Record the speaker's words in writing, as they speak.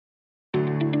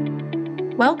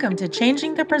Welcome to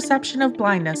Changing the Perception of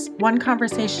Blindness, one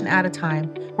conversation at a time,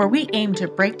 where we aim to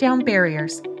break down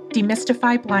barriers,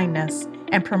 demystify blindness,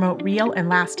 and promote real and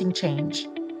lasting change.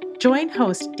 Join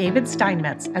host David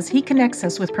Steinmetz as he connects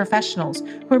us with professionals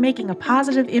who are making a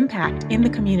positive impact in the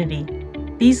community.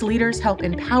 These leaders help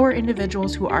empower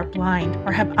individuals who are blind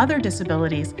or have other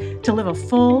disabilities to live a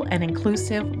full and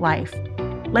inclusive life.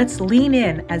 Let's lean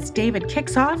in as David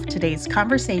kicks off today's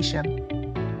conversation.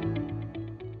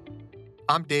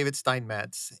 I'm David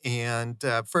Steinmetz, and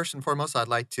first and foremost, I'd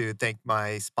like to thank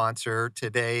my sponsor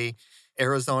today,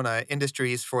 Arizona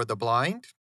Industries for the Blind.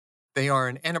 They are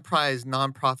an enterprise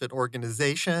nonprofit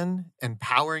organization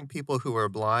empowering people who are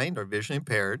blind or vision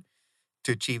impaired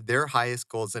to achieve their highest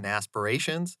goals and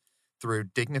aspirations through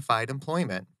dignified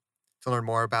employment. To learn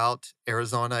more about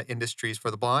Arizona Industries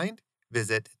for the Blind,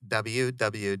 visit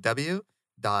www.azifb.com.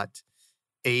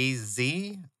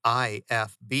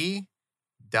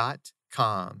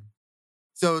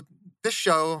 So this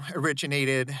show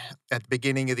originated at the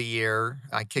beginning of the year.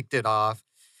 I kicked it off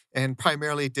and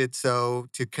primarily did so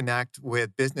to connect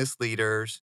with business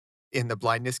leaders in the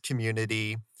blindness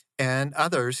community and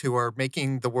others who are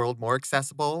making the world more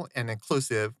accessible and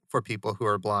inclusive for people who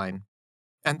are blind.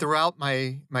 And throughout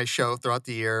my show, throughout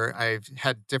the year, I've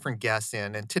had different guests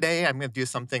in. And today I'm going to do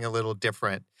something a little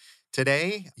different.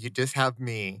 Today, you just have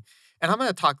me. And I'm going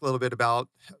to talk a little bit about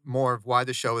more of why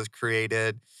the show was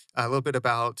created, a little bit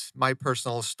about my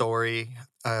personal story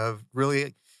of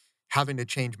really having to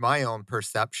change my own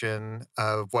perception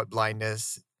of what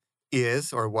blindness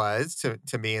is or was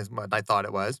to me is what I thought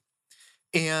it was.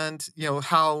 And,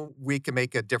 how we can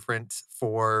make a difference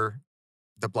for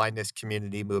the blindness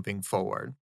community moving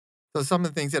forward. So some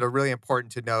of the things that are really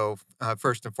important to know,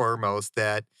 first and foremost,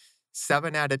 that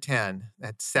 7 out of 10,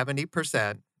 that's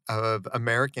 70% of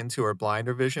Americans who are blind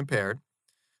or vision impaired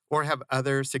or have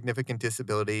other significant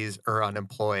disabilities are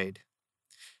unemployed.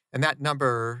 And that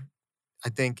number, I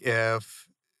think if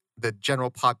the general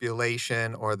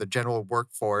population or the general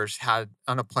workforce had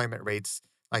unemployment rates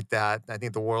like that, I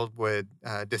think the world would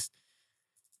just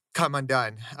come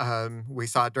undone. We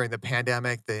saw it during the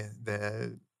pandemic,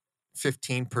 the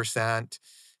 15%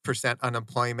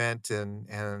 unemployment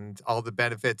and all the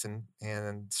benefits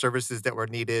and services that were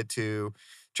needed to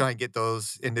try and get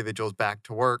those individuals back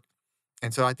to work.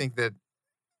 And so I think that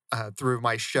through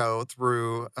my show,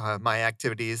 through my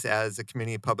activities as a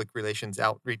community public relations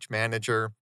outreach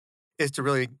manager, is to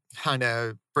really kind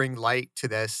of bring light to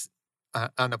this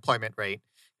unemployment rate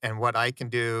and what I can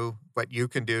do, what you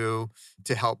can do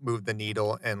to help move the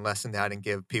needle and lessen that and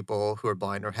give people who are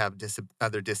blind or have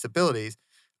other disabilities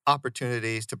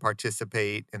opportunities to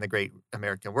participate in the great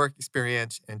American work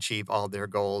experience and achieve all their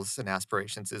goals and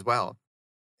aspirations as well.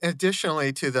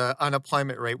 Additionally to the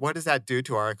unemployment rate, what does that do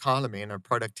to our economy and our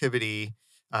productivity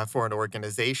for an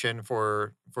organization,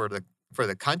 for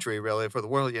the country, really, for the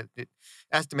world?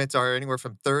 Estimates are anywhere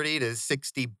from 30 to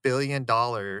 $60 billion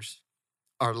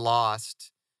are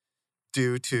lost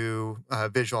due to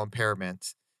visual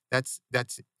impairments. That's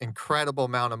incredible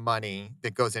amount of money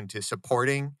that goes into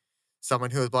supporting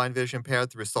someone who is blind vision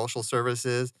impaired through social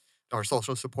services or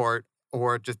social support,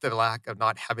 or just the lack of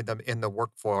not having them in the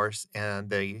workforce and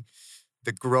the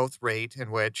growth rate in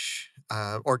which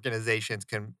organizations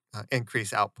can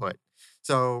increase output.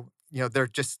 So, there are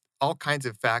just all kinds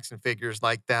of facts and figures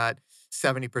like that.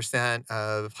 70%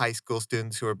 of high school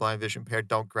students who are blind vision impaired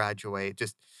don't graduate.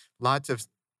 Just lots of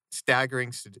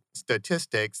staggering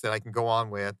statistics that I can go on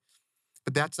with.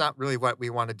 But that's not really what we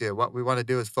want to do. What we want to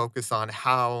do is focus on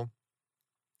how,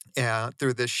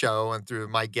 through this show and through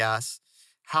my guests,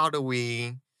 how do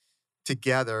we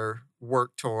together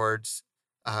work towards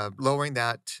lowering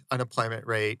that unemployment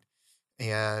rate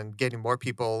and getting more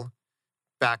people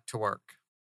back to work.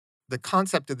 The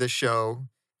concept of this show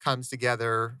comes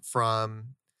together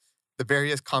from the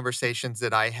various conversations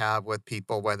that I have with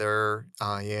people, whether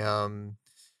I am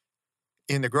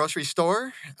in the grocery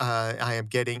store, I am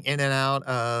getting in and out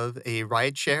of a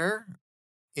ride share,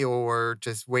 or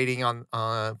just waiting on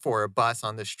for a bus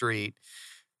on the street.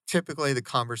 Typically, the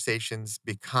conversations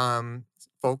become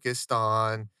focused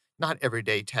on not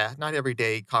everyday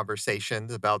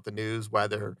conversations about the news,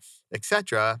 weather,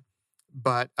 etc.,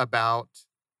 but about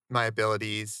my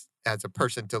abilities as a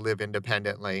person to live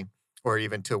independently or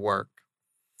even to work.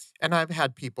 And I've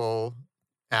had people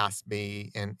ask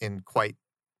me in quite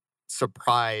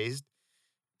surprised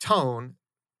tone,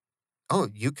 "Oh,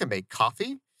 you can make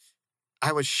coffee?"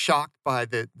 I was shocked by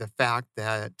the fact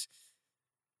that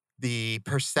the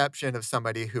perception of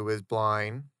somebody who is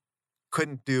blind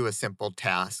couldn't do a simple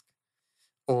task,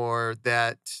 or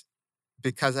that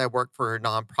because I work for a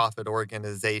nonprofit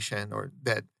organization or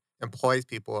that employs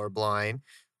people who are blind,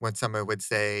 when someone would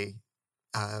say,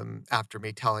 after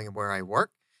me telling them where I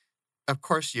work, of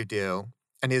course you do.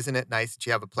 And isn't it nice that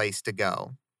you have a place to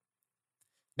go?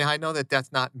 Now, I know that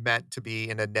that's not meant to be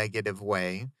in a negative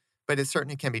way, but it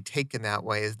certainly can be taken that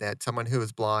way is that someone who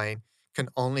is blind can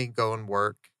only go and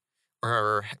work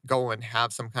or go and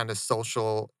have some kind of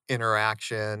social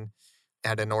interaction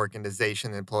at an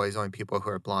organization that employs only people who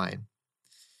are blind.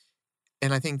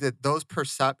 And I think that those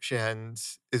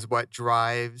perceptions is what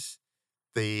drives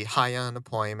the high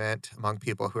unemployment among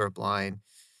people who are blind.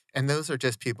 And those are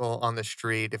just people on the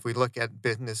street. If we look at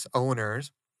business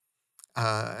owners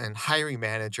and hiring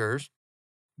managers,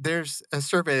 there's a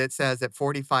survey that says that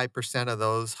 45% of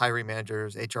those hiring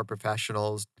managers, HR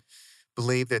professionals,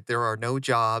 believe that there are no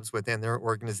jobs within their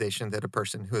organization that a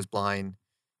person who is blind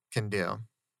can do.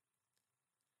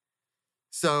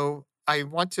 So I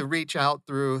want to reach out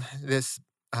through this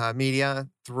media,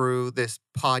 through this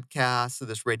podcast, through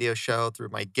this radio show, through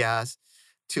my guests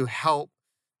to help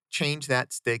change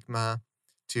that stigma.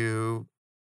 To,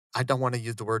 I don't want to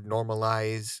use the word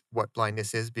normalize what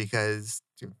blindness is because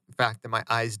the fact that my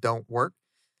eyes don't work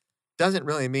doesn't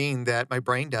really mean that my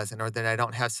brain doesn't or that I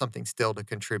don't have something still to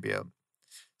contribute.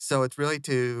 So it's really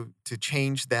to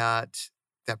change that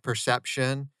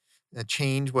perception,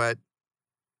 change what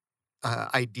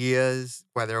ideas,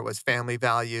 whether it was family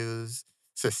values,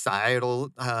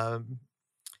 societal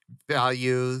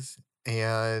values,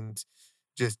 and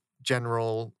just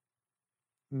general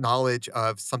knowledge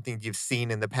of something you've seen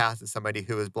in the past as somebody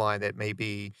who is blind that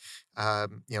maybe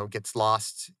gets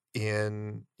lost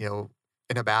in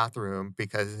a bathroom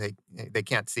because they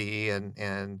can't see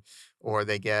and or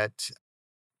they get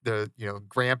the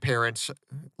grandparents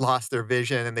lost their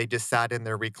vision and they just sat in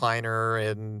their recliner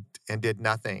and did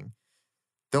nothing.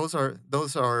 Those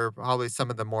are probably some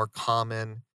of the more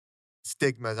common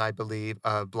stigmas, I believe,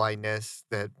 of blindness,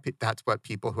 that that's what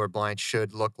people who are blind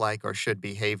should look like or should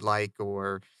behave like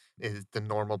or is the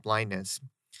normal blindness.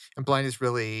 And blindness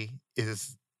really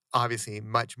is obviously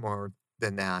much more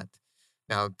than that.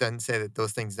 Now, it doesn't say that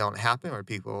those things don't happen or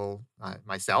people,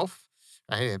 myself,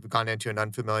 I have gone into an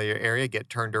unfamiliar area, get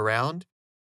turned around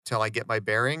till I get my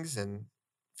bearings and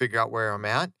figure out where I'm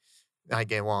at, and I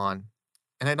go on.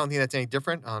 And I don't think that's any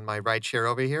different on my ride share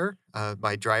over here.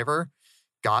 My driver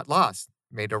got lost,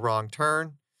 made a wrong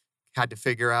turn, had to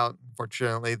figure out,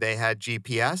 fortunately, they had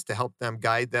GPS to help them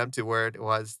guide them to where it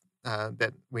was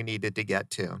that we needed to get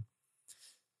to.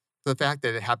 The fact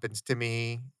that it happens to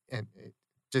me and it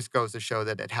just goes to show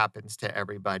that it happens to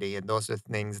everybody. And those are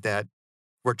things that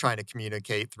we're trying to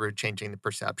communicate through changing the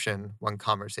perception one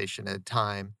conversation at a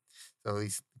time. So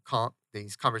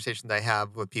these conversations I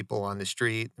have with people on the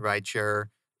street, rideshare,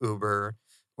 Uber,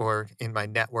 or in my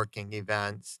networking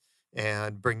events,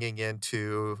 and bringing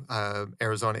into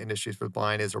Arizona Industries for the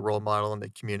Blind as a role model in the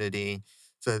community,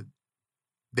 so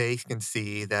they can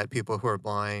see that people who are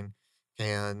blind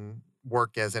can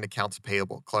work as an accounts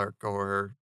payable clerk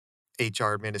or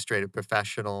HR administrative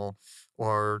professional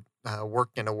or work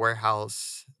in a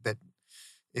warehouse that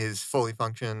is fully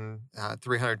function,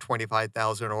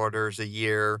 325,000 orders a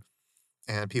year,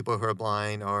 and people who are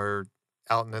blind are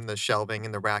out in the shelving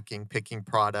and the racking, picking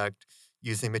product,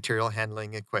 using material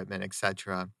handling equipment,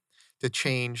 etc., to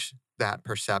change that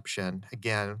perception.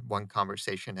 Again, one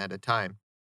conversation at a time.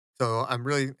 So I'm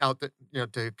really out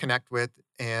to connect with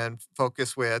and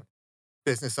focus with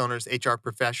business owners, HR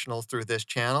professionals through this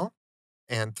channel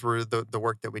and through the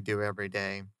work that we do every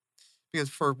day. Because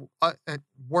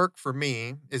work for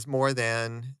me is more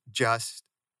than just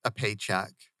a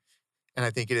paycheck. And I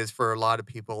think it is for a lot of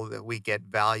people that we get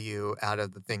value out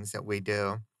of the things that we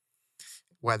do,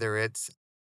 whether it's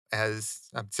as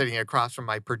I'm sitting across from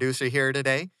my producer here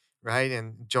today, right?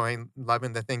 And enjoying,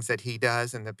 loving the things that he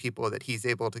does and the people that he's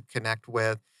able to connect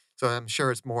with. So I'm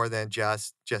sure it's more than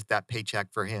just that paycheck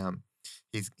for him.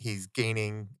 He's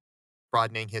gaining,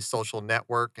 broadening his social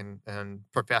network and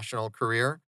professional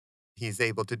career. He's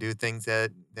able to do things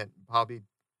that probably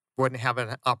wouldn't have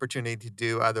an opportunity to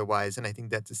do otherwise. And I think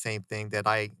that's the same thing that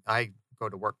I go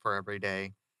to work for every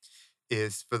day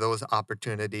is for those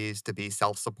opportunities to be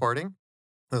self-supporting,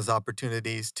 those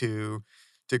opportunities to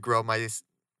grow my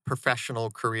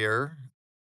professional career,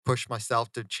 push myself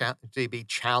to be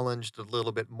challenged a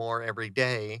little bit more every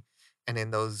day, and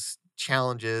in those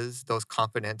challenges, those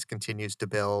confidence continues to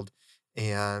build.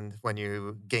 And when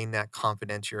you gain that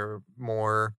confidence, you're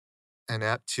more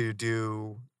inept to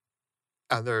do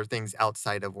other things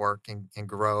outside of work and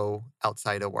grow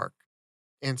outside of work.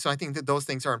 And so I think that those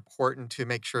things are important to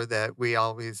make sure that we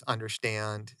always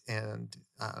understand and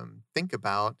think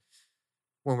about.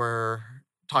 when we're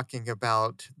talking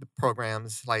about the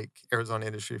programs like Arizona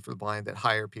Industry for the Blind that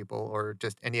hire people or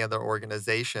just any other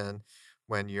organization,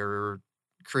 when you're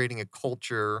creating a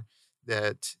culture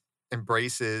that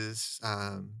embraces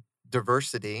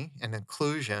diversity and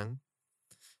inclusion,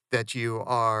 that you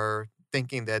are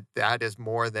thinking that that is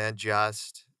more than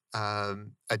just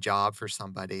a job for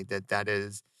somebody, that that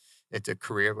is it's a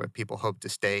career where people hope to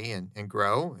stay and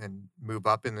grow and move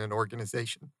up in an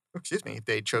organization, excuse me, if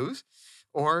they chose,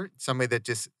 or somebody that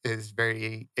just is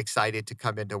very excited to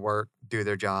come into work, do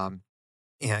their job,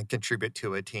 and contribute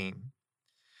to a team.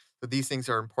 So these things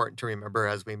are important to remember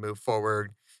as we move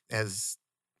forward, as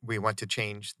we want to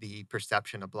change the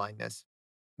perception of blindness.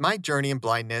 My journey in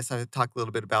blindness, I talk a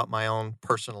little bit about my own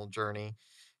personal journey,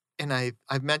 and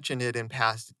I've mentioned it in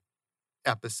past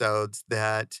episodes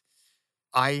that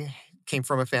I came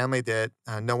from a family that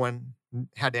no one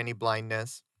had any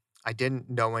blindness. I didn't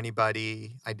know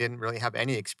anybody. I didn't really have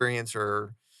any experience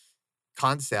or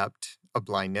concept of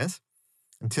blindness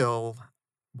until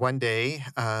one day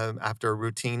after a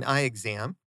routine eye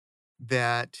exam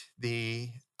that the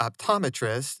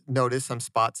optometrist noticed some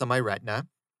spots on my retina.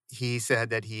 He said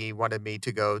that he wanted me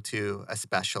to go to a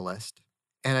specialist.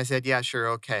 And I said, yeah, sure,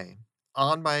 okay.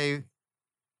 On my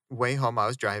way home, I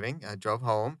was driving, I drove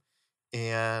home,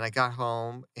 and I got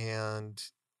home. And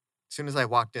as soon as I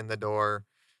walked in the door,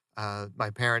 my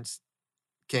parents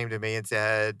came to me and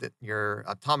said that your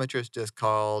optometrist just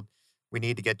called. We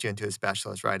need to get you into a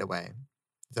specialist right away.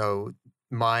 So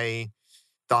my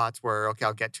thoughts were, okay,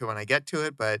 I'll get to it when I get to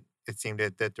it. But it seemed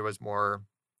that there was more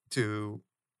to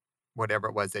whatever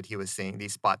it was that he was seeing,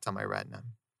 these spots on my retina.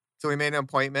 So we made an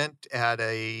appointment at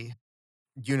a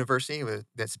university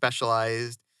that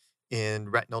specialized in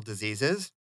retinal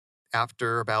diseases.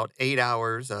 After about 8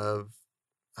 hours of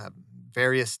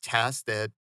various tests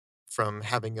that from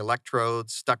having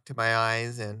electrodes stuck to my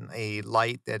eyes and a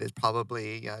light that is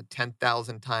probably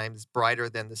 10,000 times brighter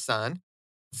than the sun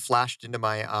flashed into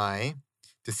my eye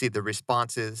to see the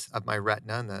responses of my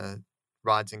retina and the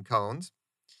rods and cones,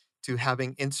 to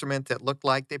having instruments that looked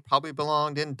like they probably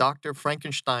belonged in Dr.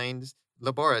 Frankenstein's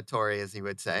laboratory, as he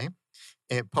would say.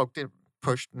 It poked it,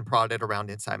 pushed and prodded around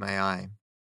inside my eye.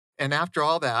 And after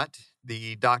all that,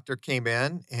 the doctor came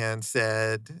in and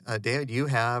said, David, you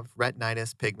have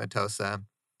retinitis pigmentosa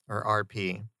or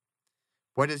RP.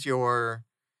 What is your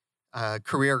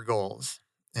career goals?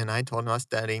 And I told him I was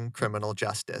studying criminal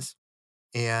justice.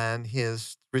 And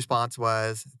his response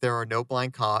was, there are no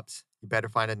blind cops. You better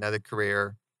find another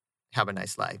career. Have a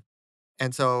nice life.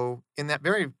 And so, in that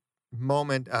very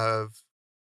moment of,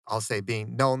 I'll say,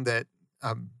 being known that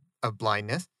of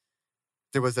blindness,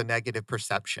 there was a negative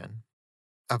perception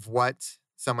of what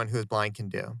someone who's blind can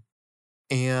do.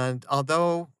 And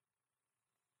although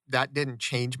that didn't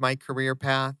change my career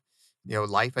path,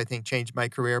 life, I think, changed my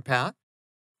career path.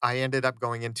 I ended up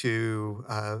going into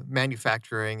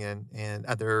manufacturing and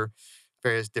other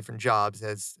various different jobs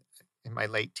as in my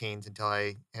late teens until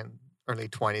I and early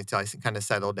 20s until I kind of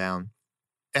settled down.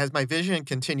 As my vision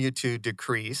continued to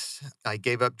decrease, I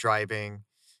gave up driving.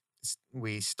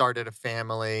 We started a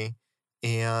family,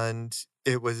 and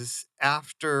it was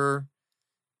after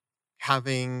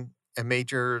having a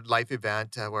major life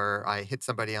event where I hit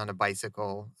somebody on a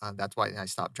bicycle. That's why I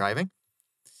stopped driving.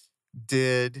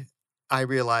 Did I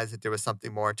realize that there was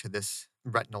something more to this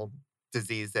retinal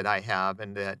disease that I have,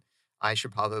 and that I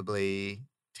should probably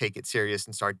take it serious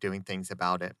and start doing things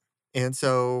about it? And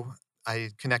so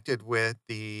I connected with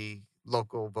the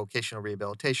local vocational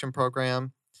rehabilitation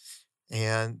program,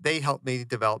 and they helped me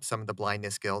develop some of the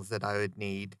blindness skills that I would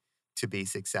need to be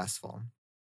successful.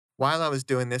 While I was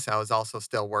doing this, I was also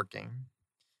still working.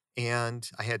 And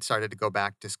I had started to go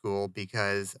back to school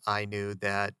because I knew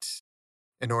that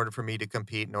in order for me to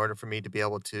compete, in order for me to be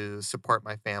able to support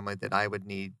my family, that I would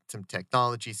need some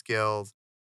technology skills.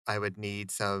 I would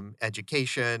need some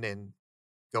education and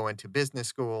go into business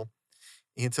school.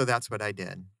 And so that's what I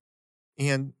did.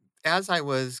 And as I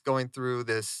was going through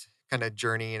this kind of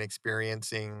journey and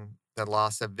experiencing the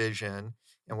loss of vision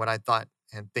and what I thought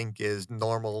and think is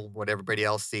normal, what everybody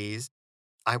else sees,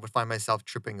 I would find myself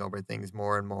tripping over things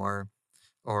more and more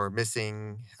or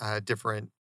missing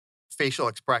different facial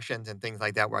expressions and things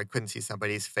like that where I couldn't see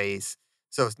somebody's face.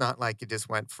 So it's not like it just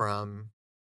went from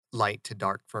light to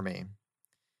dark for me.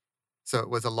 So it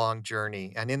was a long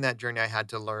journey. And in that journey, I had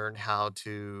to learn how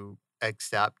to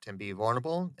accept and be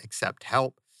vulnerable, accept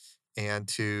help, and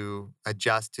to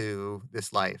adjust to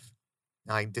this life.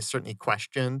 Now, I just certainly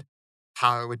questioned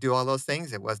how I would do all those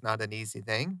things. It was not an easy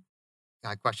thing.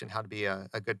 I questioned how to be a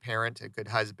good parent, a good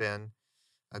husband,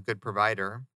 a good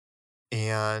provider.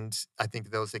 And I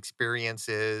think those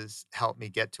experiences helped me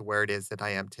get to where it is that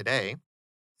I am today.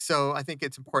 So I think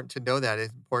it's important to know that.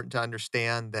 It's important to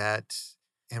understand that.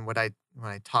 And when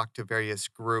I talk to various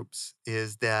groups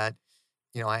is that,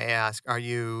 I ask, are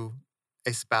you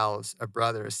a spouse, a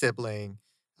brother, a sibling,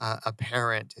 a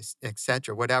parent,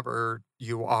 etc., whatever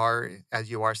you are as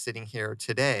you are sitting here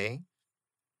today.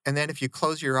 And then if you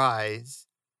close your eyes,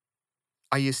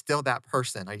 are you still that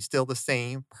person? Are you still the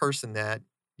same person that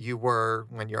you were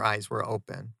when your eyes were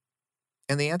open?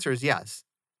 And the answer is yes.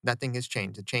 Nothing has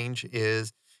changed. The change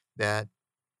is that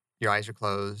your eyes are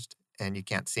closed and you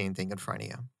can't see anything in front of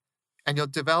you. And you'll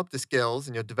develop the skills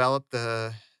and you'll develop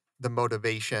the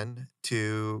motivation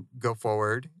to go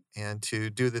forward and to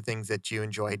do the things that you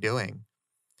enjoy doing.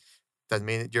 Doesn't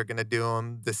mean that you're going to do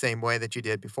them the same way that you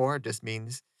did before. It just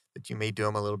means that you may do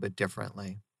them a little bit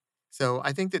differently. So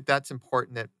I think that that's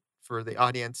important that for the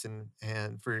audience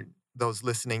and for those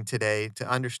listening today to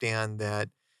understand that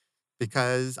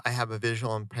because I have a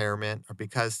visual impairment or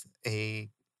because a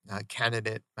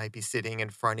candidate might be sitting in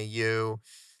front of you,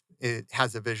 it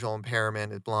has a visual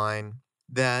impairment, is blind,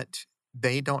 that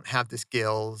they don't have the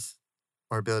skills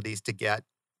or abilities to get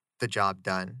the job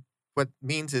done. What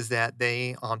means is that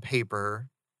they, on paper,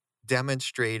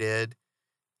 demonstrated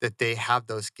that they have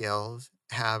those skills,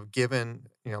 have given,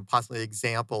 possibly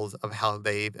examples of how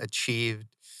they've achieved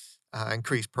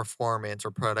increased performance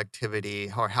or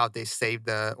productivity or how they saved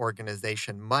the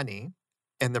organization money.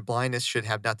 And the blindness should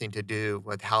have nothing to do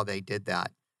with how they did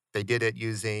that. They did it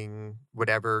using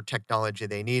whatever technology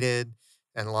they needed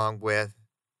and along with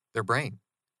their brain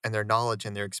and their knowledge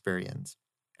and their experience.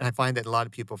 And I find that a lot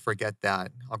of people forget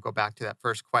that. I'll go back to that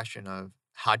first question of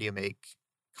how do you make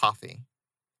coffee?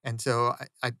 And so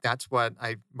that's what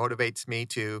motivates me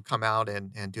to come out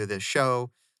and do this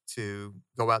show, to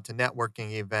go out to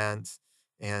networking events,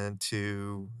 and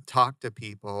to talk to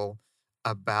people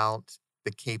about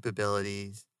the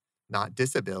capabilities, not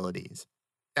disabilities.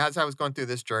 As I was going through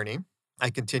this journey,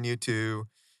 I continued to,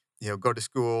 go to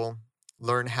school,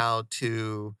 learn how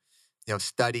to,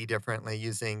 study differently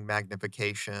using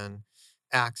magnification,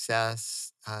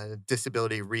 access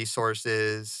disability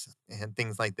resources and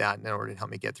things like that in order to help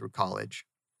me get through college.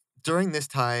 During this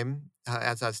time,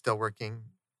 as I was still working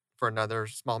for another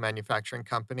small manufacturing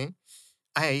company,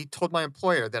 I told my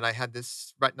employer that I had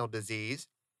this retinal disease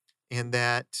and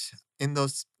that in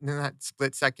that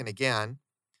split second again,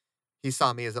 he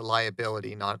saw me as a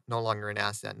liability, not no longer an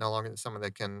asset, no longer someone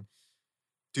that can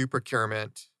do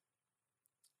procurement,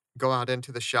 go out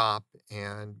into the shop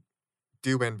and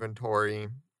do inventory,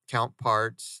 count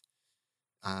parts,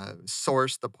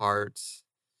 source the parts,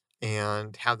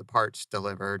 and have the parts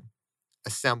delivered,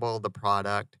 assemble the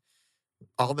product,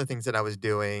 all the things that I was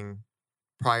doing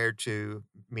prior to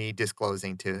me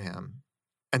disclosing to him.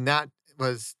 And that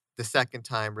was the second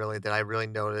time really that I really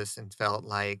noticed and felt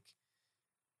like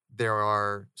there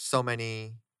are so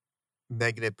many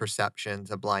negative perceptions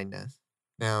of blindness.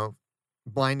 Now,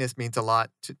 blindness means a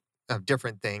lot of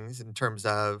different things in terms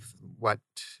of what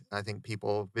I think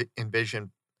people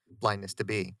envision blindness to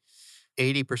be.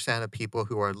 80% of people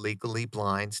who are legally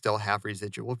blind still have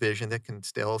residual vision that can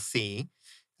still see,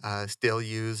 still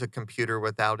use a computer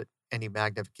without any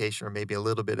magnification or maybe a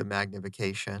little bit of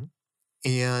magnification.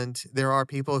 And there are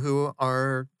people who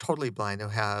are totally blind who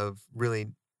have really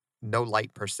no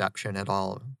light perception at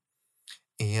all.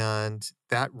 And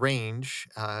that range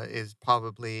is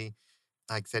probably,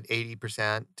 like I said,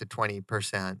 80% to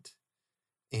 20%.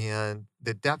 And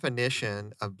the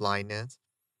definition of blindness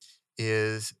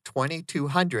is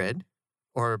 2200,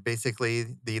 or basically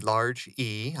the large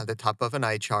E at the top of an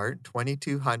eye chart,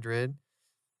 2200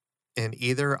 in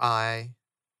either eye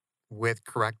with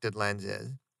corrected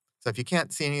lenses. So if you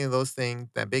can't see any of those things,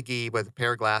 that big E with a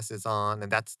pair of glasses on,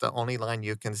 and that's the only line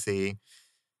you can see,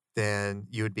 then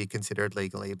you would be considered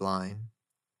legally blind.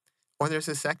 Or there's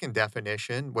a second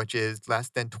definition, which is less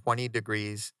than 20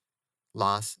 degrees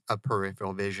loss of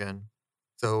peripheral vision.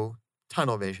 So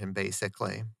tunnel vision,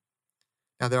 basically.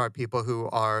 Now, there are people who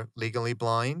are legally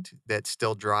blind that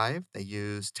still drive. They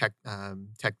use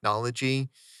technology,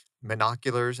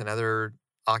 binoculars, and other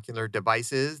ocular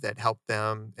devices that help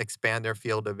them expand their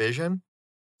field of vision,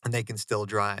 and they can still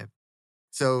drive.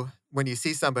 So, when you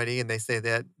see somebody and they say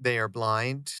that they are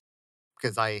blind,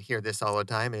 because I hear this all the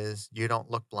time, is you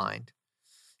don't look blind.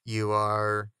 You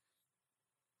are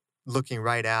looking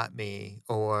right at me,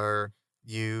 or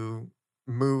you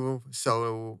move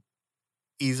so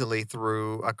easily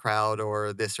through a crowd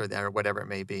or this or that or whatever it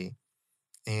may be.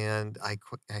 And I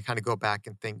kind of go back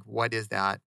and think, what is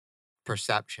that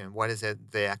perception? What is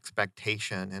it, the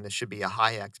expectation? And it should be a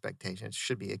high expectation. It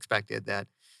should be expected that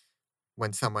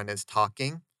when someone is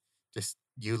talking, just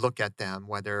you look at them,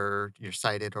 whether you're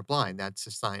sighted or blind. That's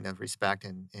a sign of respect,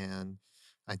 and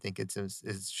I think it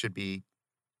should be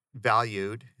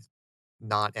valued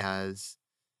not as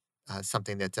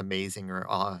something that's amazing or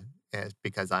awe, as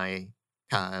because I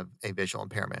have a visual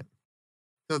impairment.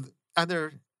 So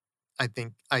other, I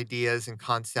think, ideas and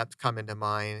concepts come into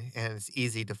mind, and it's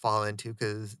easy to fall into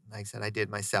because, like I said, I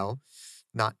did myself,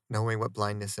 not knowing what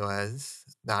blindness was,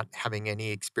 not having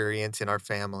any experience in our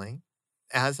family.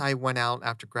 As I went out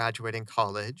after graduating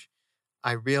college,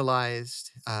 I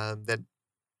realized that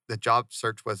the job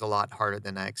search was a lot harder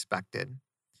than I expected.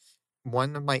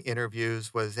 One of my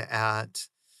interviews was at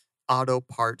auto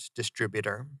parts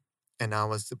distributor, and I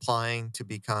was applying to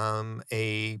become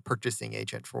a purchasing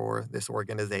agent for this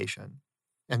organization.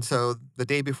 And so the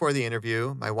day before the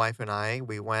interview, my wife and I,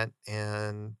 we went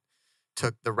and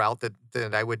took the route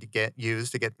that I would get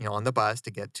used to get, on the bus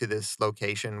to get to this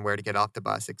location, where to get off the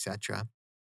bus, etc.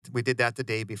 We did that the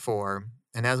day before.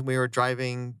 And as we were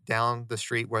driving down the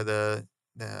street where the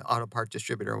auto parts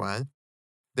distributor was,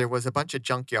 there was a bunch of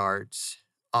junkyards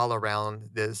all around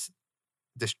this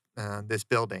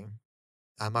building.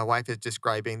 My wife is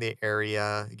describing the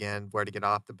area again, where to get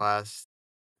off the bus,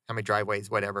 how many driveways,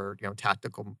 whatever,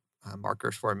 tactical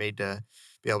markers for me to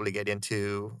be able to get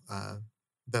into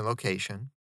the location.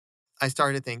 I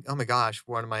started to think, oh my gosh,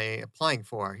 what am I applying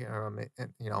for?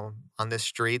 On this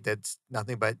street that's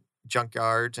nothing but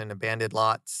junkyards and abandoned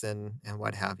lots and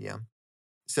what have you.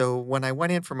 So when I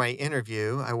went in for my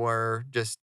interview, I wore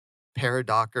just pair of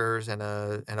Dockers and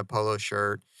a polo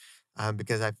shirt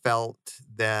because I felt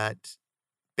that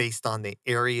based on the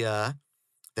area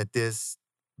that this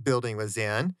building was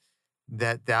in,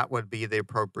 that would be the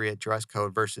appropriate dress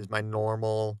code versus my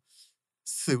normal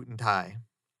suit and tie.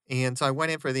 And so I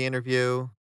went in for the interview,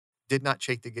 did not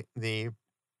shake the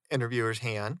interviewer's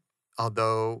hand,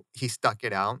 although he stuck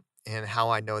it out. And how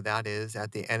I know that is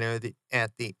at the end of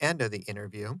the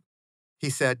interview, he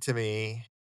said to me,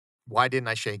 "Why didn't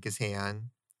I shake his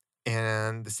hand?"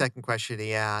 And the second question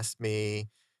he asked me,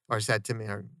 or said to me,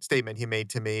 or statement he made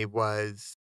to me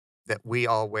was that we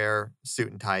all wear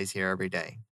suit and ties here every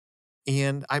day.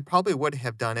 And I probably would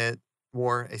have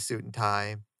wore a suit and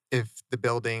tie if the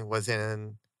building was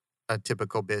in a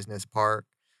typical business park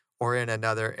or in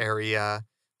another area,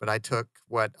 but I took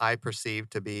what I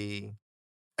perceived to be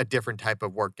a different type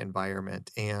of work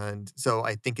environment. And so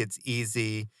I think it's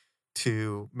easy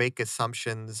to make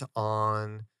assumptions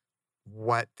on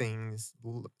what things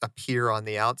appear on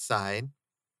the outside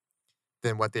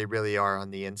than what they really are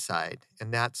on the inside.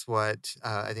 And that's what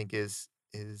I think is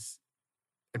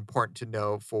important to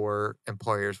know for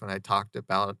employers when I talked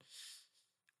about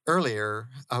earlier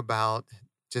about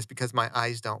just because my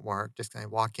eyes don't work, just kind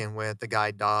of walk in with a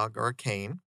guide dog or a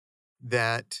cane,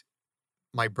 that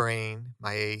my brain,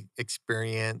 my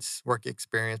experience, work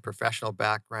experience, professional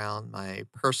background, my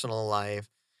personal life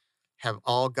have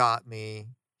all got me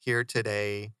here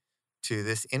today to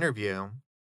this interview.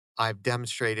 I've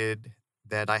demonstrated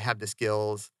that I have the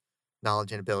skills,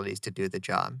 knowledge, and abilities to do the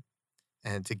job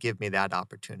and to give me that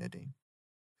opportunity.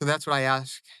 So that's what I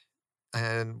ask.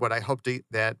 And what I hope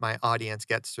that my audience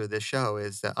gets through this show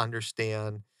is to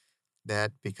understand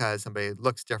that because somebody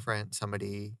looks different,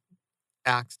 somebody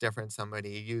acts different,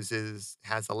 somebody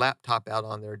has a laptop out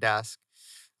on their desk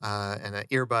and an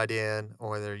earbud in,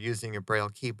 or they're using a braille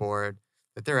keyboard,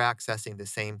 that they're accessing the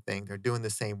same thing. They're doing the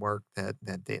same work that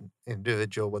the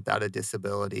individual without a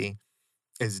disability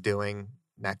is doing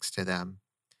next to them.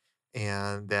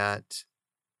 And that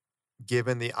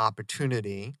given the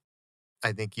opportunity,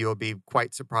 I think you'll be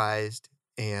quite surprised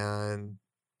and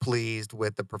pleased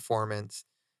with the performance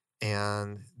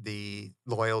and the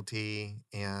loyalty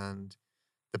and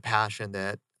the passion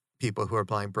that people who are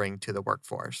blind bring to the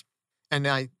workforce. And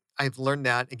I've learned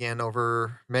that again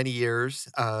over many years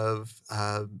of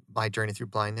my journey through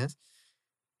blindness.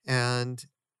 And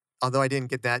although I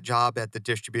didn't get that job at the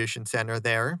distribution center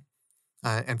there,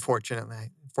 and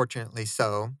fortunately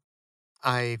so,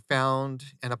 I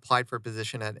found and applied for a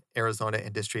position at Arizona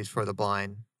Industries for the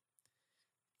Blind.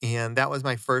 And that was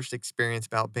my first experience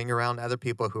about being around other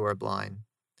people who are blind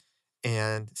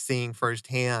and seeing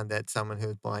firsthand that someone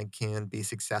who's blind can be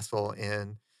successful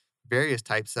in various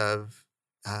types of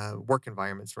work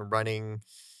environments, from running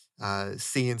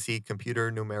CNC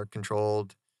computer numeric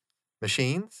controlled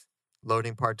machines,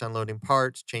 loading parts, unloading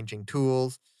parts, changing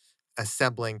tools,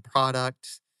 assembling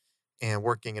products, and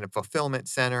working in a fulfillment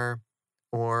center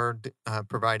or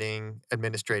providing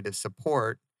administrative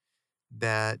support,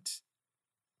 that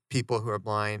people who are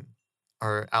blind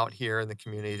are out here in the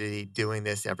community doing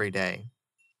this every day.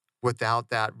 Without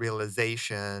that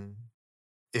realization,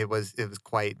 it was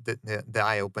quite the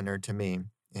eye opener to me.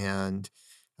 And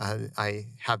I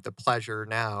have the pleasure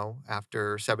now,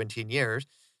 after 17 years,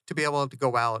 to be able to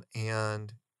go out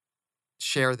and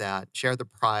share the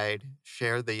pride,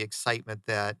 share the excitement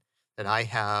that I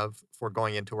have for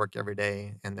going into work every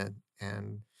day,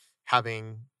 and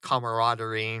having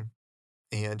camaraderie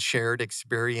and shared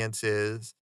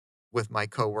experiences with my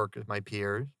coworkers, my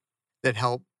peers, that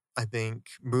help, I think,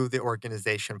 move the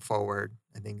organization forward.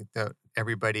 I think that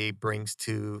everybody brings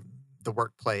to the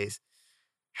workplace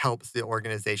helps the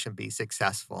organization be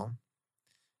successful.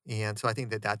 And so I think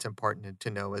that that's important to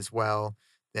know as well,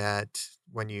 that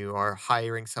when you are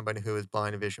hiring somebody who is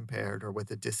blind or vision impaired or with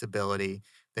a disability,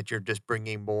 that you're just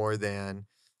bringing more than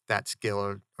that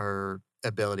skill or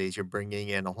abilities. You're bringing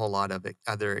in a whole lot of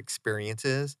other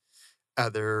experiences,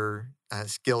 other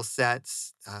skill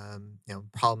sets,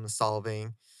 problem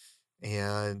solving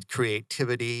and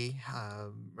creativity,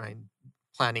 right?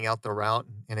 Planning out the route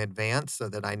in advance so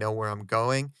that I know where I'm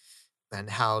going and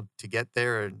how to get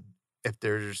there. And if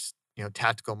there's,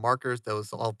 tactical markers,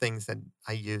 those are all things that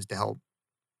I use to help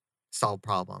solve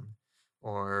problems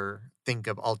or think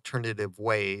of alternative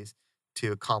ways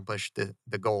to accomplish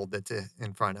the goal that's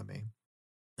in front of me.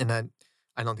 And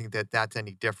I don't think that that's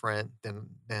any different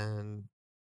than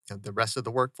the rest of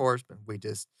the workforce, but we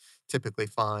just typically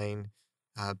find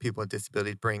people with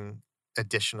disabilities bring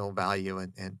additional value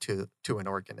and to an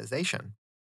organization.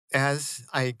 As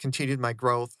I continued my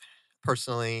growth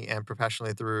personally and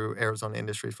professionally through Arizona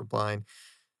Industries for Blind,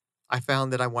 I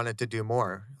found that I wanted to do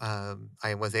more.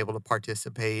 I was able to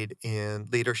participate in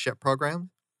leadership programs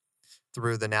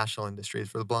through the National Industries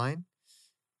for the Blind,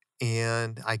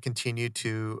 and I continued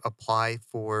to apply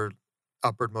for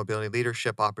upward mobility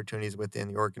leadership opportunities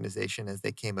within the organization as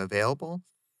they came available.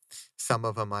 Some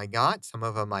of them I got, some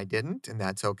of them I didn't, and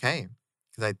that's okay.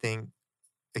 Because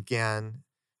again,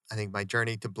 I think my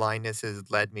journey to blindness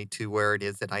has led me to where it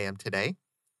is that I am today.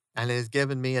 And it has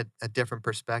given me a different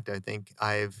perspective. I think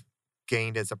I've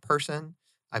gained as a person,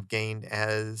 I've gained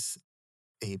as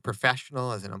a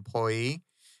professional, as an employee,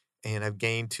 and I've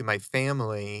gained to my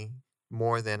family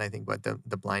more than I think what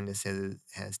the blindness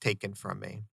has taken from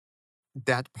me.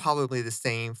 That's probably the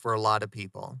same for a lot of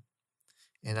people.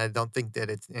 And I don't think that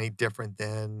it's any different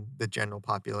than the general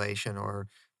population or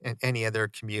in any other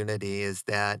community, is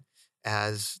that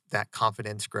as that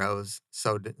confidence grows,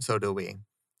 so do we.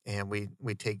 And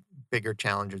we take bigger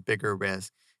challenges, bigger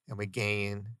risks, and we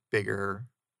gain bigger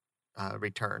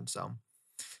returns. So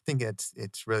I think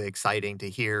it's really exciting to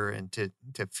hear and to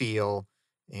feel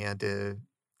and to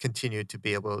continue to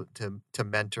be able to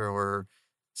mentor or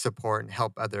support and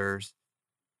help others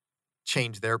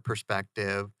change their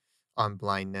perspective on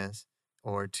blindness,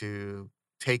 or to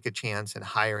take a chance in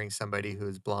hiring somebody who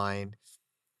is blind,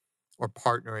 or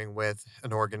partnering with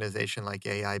an organization like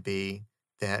AIB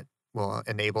that will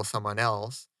enable someone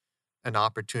else an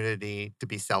opportunity to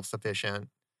be self-sufficient,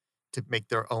 to make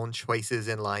their own choices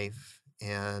in life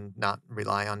and not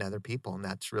rely on other people. And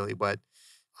that's really what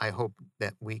I hope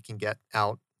that we can get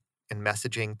out in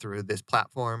messaging through this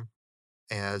platform,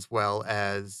 as well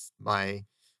as my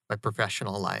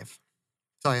professional life.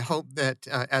 So I hope that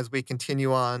as we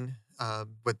continue on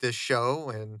with this show,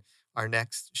 and our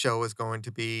next show is going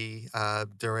to be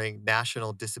during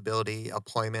National Disability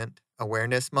Employment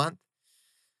Awareness Month.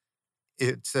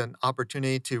 It's an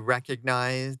opportunity to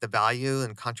recognize the value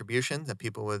and contributions that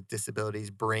people with disabilities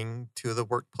bring to the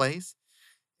workplace.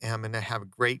 And I'm going to have a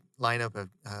great lineup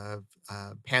of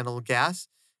panel guests,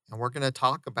 and we're going to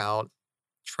talk about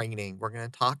training. We're going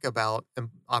to talk about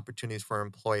opportunities for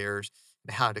employers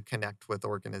and how to connect with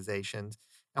organizations.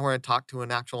 And we're going to talk to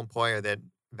an actual employer that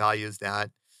values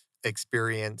that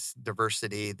experience,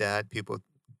 diversity that people with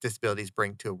disabilities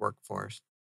bring to a workforce.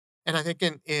 And I think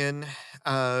in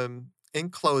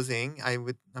closing,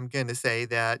 I'm going to say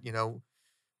that,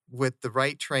 with the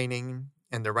right training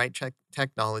and the right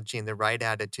technology and the right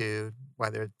attitude,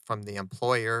 whether from the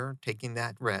employer taking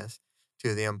that risk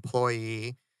to the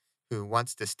employee who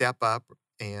wants to step up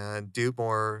and do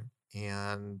more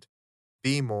and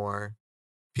be more,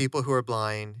 people who are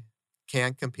blind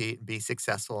can compete and be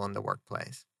successful in the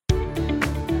workplace.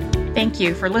 Thank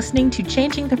you for listening to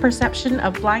Changing the Perception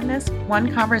of Blindness,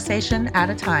 One Conversation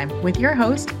at a Time with your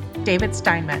host, David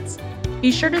Steinmetz.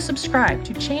 Be sure to subscribe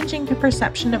to Changing the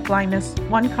Perception of Blindness,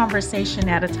 One Conversation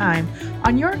at a Time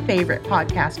on your favorite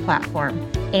podcast platform,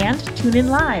 and tune in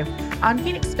live on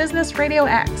Phoenix Business Radio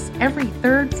X every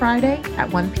third Friday at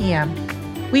 1 p.m.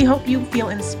 We hope you feel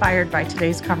inspired by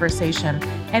today's conversation,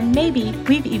 and maybe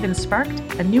we've even sparked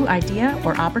a new idea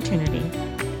or opportunity.